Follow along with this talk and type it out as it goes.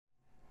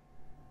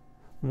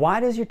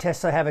Why does your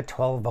Tesla have a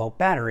 12-volt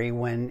battery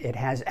when it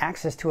has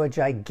access to a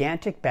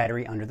gigantic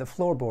battery under the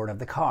floorboard of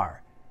the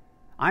car?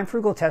 I'm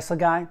Frugal Tesla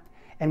Guy,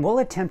 and we'll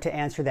attempt to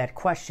answer that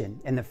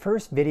question in the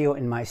first video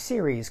in my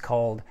series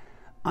called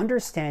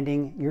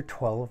Understanding Your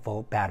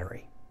 12-Volt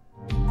Battery.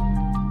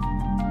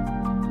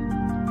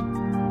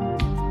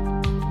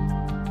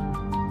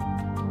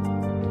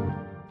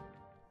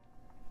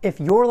 If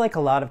you're like a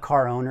lot of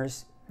car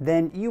owners,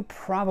 then you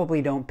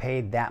probably don't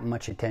pay that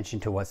much attention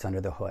to what's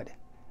under the hood.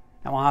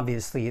 Now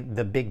obviously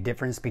the big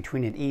difference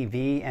between an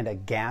EV and a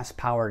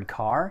gas-powered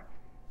car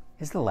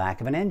is the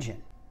lack of an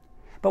engine.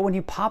 But when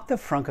you pop the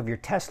frunk of your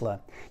Tesla,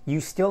 you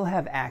still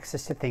have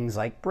access to things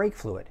like brake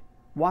fluid,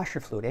 washer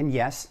fluid, and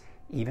yes,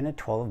 even a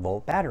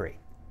 12-volt battery.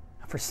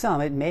 For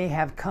some, it may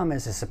have come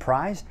as a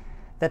surprise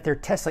that their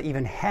Tesla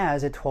even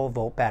has a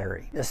 12-volt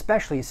battery,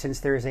 especially since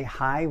there is a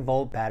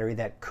high-volt battery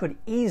that could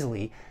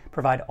easily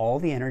provide all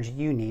the energy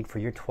you need for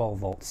your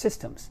 12-volt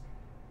systems.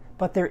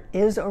 But there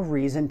is a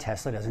reason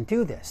Tesla doesn't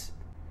do this.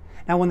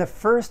 Now, when the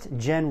first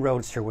Gen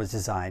Roadster was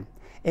designed,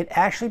 it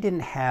actually didn't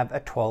have a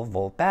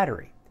 12-volt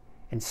battery.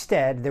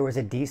 Instead, there was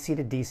a DC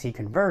to DC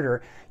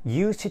converter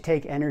used to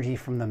take energy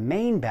from the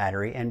main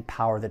battery and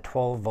power the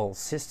 12-volt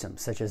system,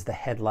 such as the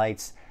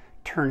headlights,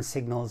 turn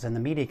signals, and the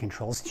media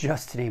controls,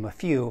 just to name a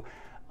few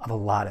of a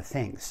lot of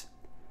things.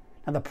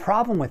 Now, the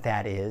problem with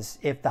that is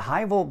if the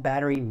high-volt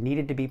battery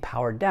needed to be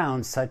powered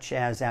down, such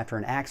as after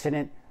an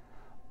accident,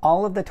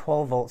 all of the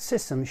 12-volt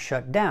systems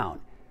shut down,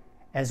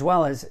 as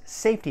well as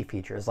safety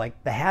features like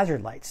the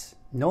hazard lights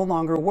no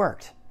longer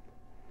worked.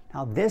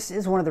 Now, this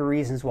is one of the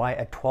reasons why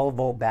a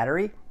 12-volt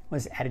battery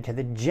was added to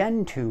the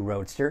Gen 2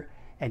 Roadster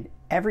and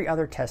every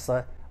other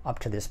Tesla up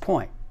to this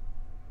point.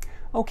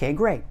 Okay,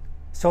 great.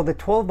 So the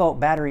 12-volt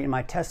battery in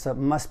my Tesla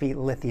must be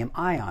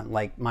lithium-ion,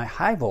 like my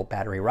high-volt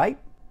battery, right?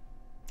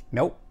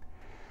 Nope.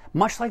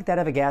 Much like that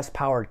of a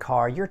gas-powered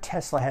car, your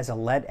Tesla has a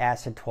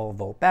lead-acid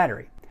 12-volt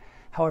battery.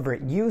 However,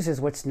 it uses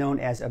what's known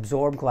as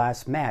absorbed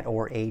glass matte,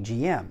 or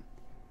AGM.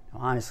 Now,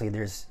 honestly,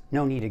 there's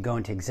no need to go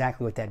into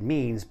exactly what that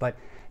means, but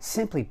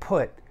simply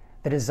put,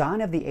 the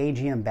design of the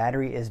AGM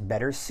battery is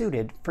better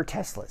suited for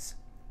Teslas.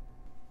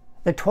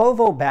 The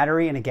 12-volt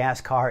battery in a gas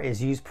car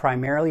is used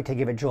primarily to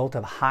give a jolt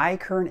of high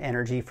current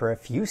energy for a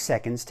few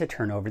seconds to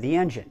turn over the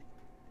engine.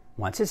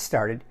 Once it's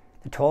started,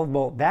 the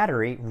 12-volt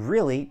battery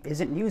really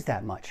isn't used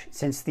that much,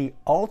 since the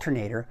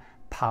alternator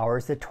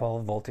powers the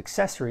 12-volt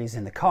accessories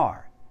in the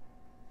car.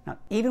 Now,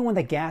 even when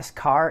the gas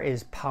car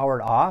is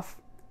powered off,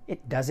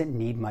 it doesn't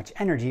need much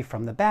energy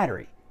from the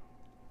battery.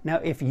 Now,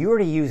 if you were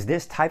to use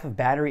this type of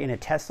battery in a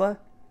Tesla,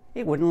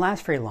 it wouldn't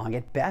last very long,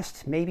 at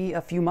best maybe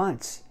a few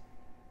months.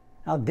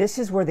 Now, this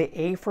is where the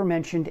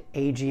aforementioned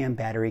AGM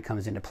battery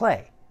comes into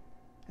play.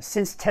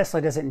 Since Tesla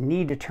doesn't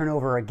need to turn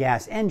over a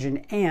gas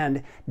engine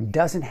and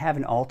doesn't have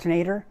an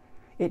alternator,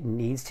 it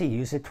needs to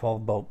use a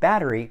 12-volt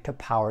battery to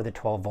power the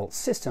 12-volt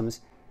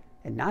systems,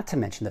 and not to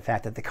mention the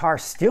fact that the car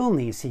still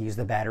needs to use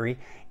the battery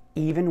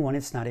even when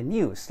it's not in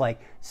use,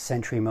 like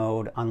Sentry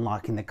mode,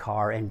 unlocking the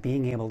car, and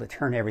being able to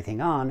turn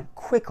everything on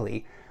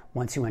quickly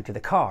once you enter the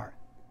car.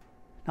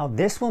 Now,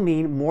 this will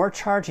mean more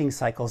charging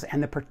cycles,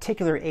 and the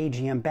particular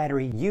AGM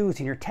battery used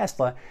in your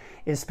Tesla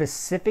is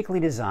specifically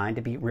designed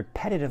to be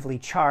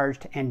repetitively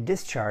charged and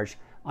discharged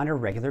on a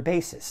regular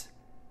basis.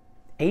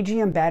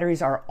 AGM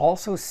batteries are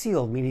also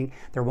sealed, meaning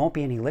there won't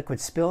be any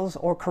liquid spills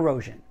or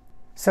corrosion.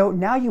 So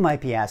now you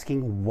might be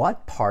asking,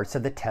 what parts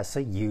of the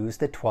Tesla use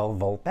the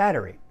 12-volt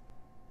battery?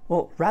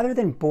 Well, rather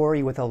than bore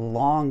you with a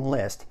long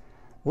list,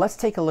 let's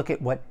take a look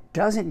at what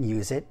doesn't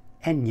use it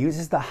and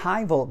uses the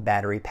high-volt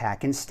battery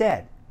pack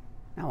instead.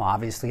 Now,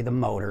 obviously, the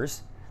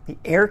motors, the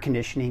air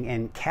conditioning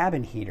and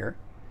cabin heater,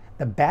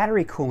 the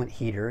battery coolant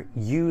heater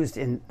used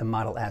in the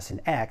Model S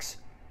and X,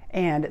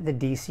 and the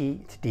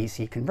DC to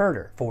DC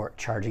converter for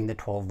charging the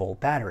 12-volt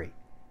battery.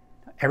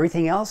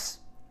 Everything else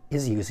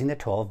is using the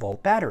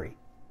 12-volt battery.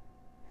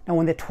 Now,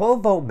 when the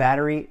 12-volt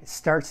battery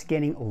starts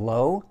getting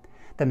low,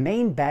 the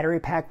main battery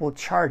pack will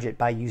charge it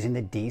by using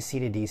the DC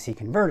to DC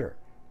converter.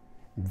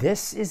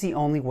 This is the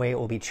only way it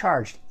will be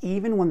charged,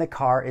 even when the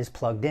car is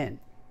plugged in.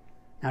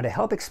 Now, to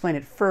help explain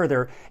it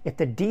further, if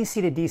the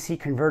DC to DC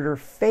converter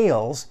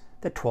fails,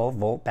 the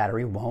 12-volt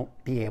battery won't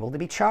be able to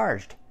be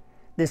charged.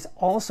 This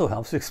also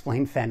helps to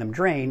explain phantom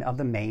drain of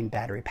the main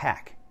battery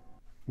pack.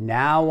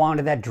 Now on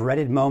to that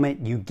dreaded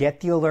moment you get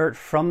the alert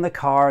from the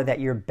car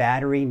that your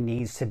battery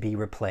needs to be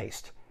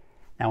replaced.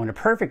 Now, in a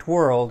perfect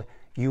world,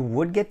 you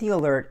would get the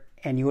alert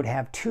and you would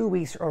have 2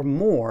 weeks or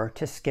more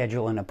to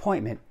schedule an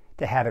appointment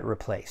to have it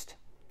replaced.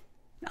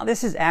 Now,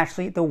 this is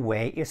actually the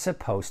way it's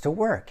supposed to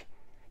work.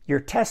 Your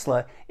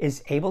Tesla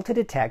is able to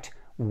detect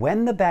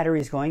when the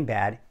battery is going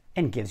bad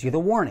and gives you the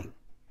warning.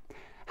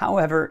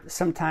 However,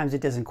 sometimes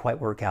it doesn't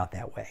quite work out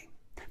that way.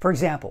 For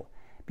example,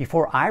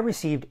 before I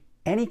received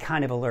any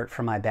kind of alert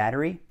from my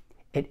battery,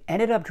 it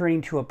ended up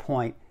draining to a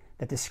point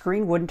that the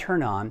screen wouldn't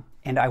turn on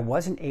and I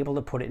wasn't able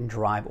to put it in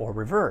drive or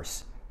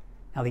reverse.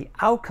 Now, the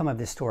outcome of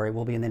this story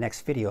will be in the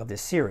next video of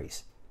this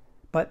series.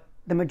 But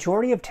the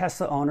majority of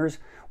Tesla owners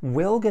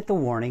will get the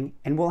warning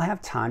and will have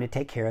time to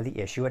take care of the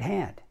issue at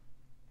hand.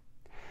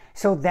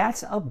 So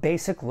that's a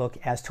basic look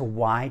as to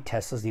why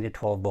Teslas need a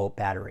 12-volt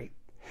battery.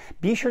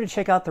 Be sure to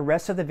check out the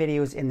rest of the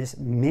videos in this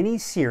mini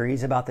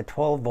series about the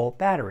 12-volt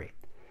battery.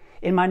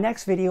 In my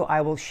next video,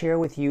 I will share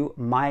with you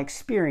my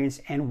experience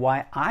and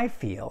why I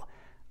feel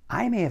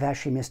I may have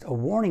actually missed a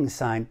warning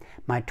sign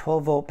my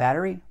 12-volt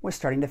battery was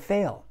starting to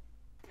fail.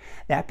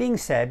 That being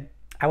said,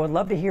 I would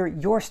love to hear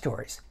your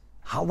stories.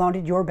 How long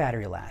did your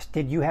battery last?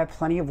 Did you have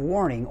plenty of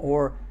warning,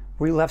 or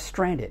were you left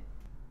stranded?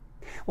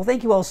 Well,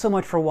 thank you all so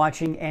much for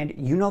watching, and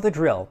you know the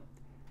drill.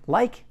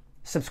 Like,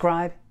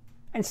 subscribe,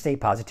 and stay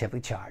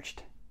positively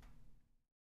charged.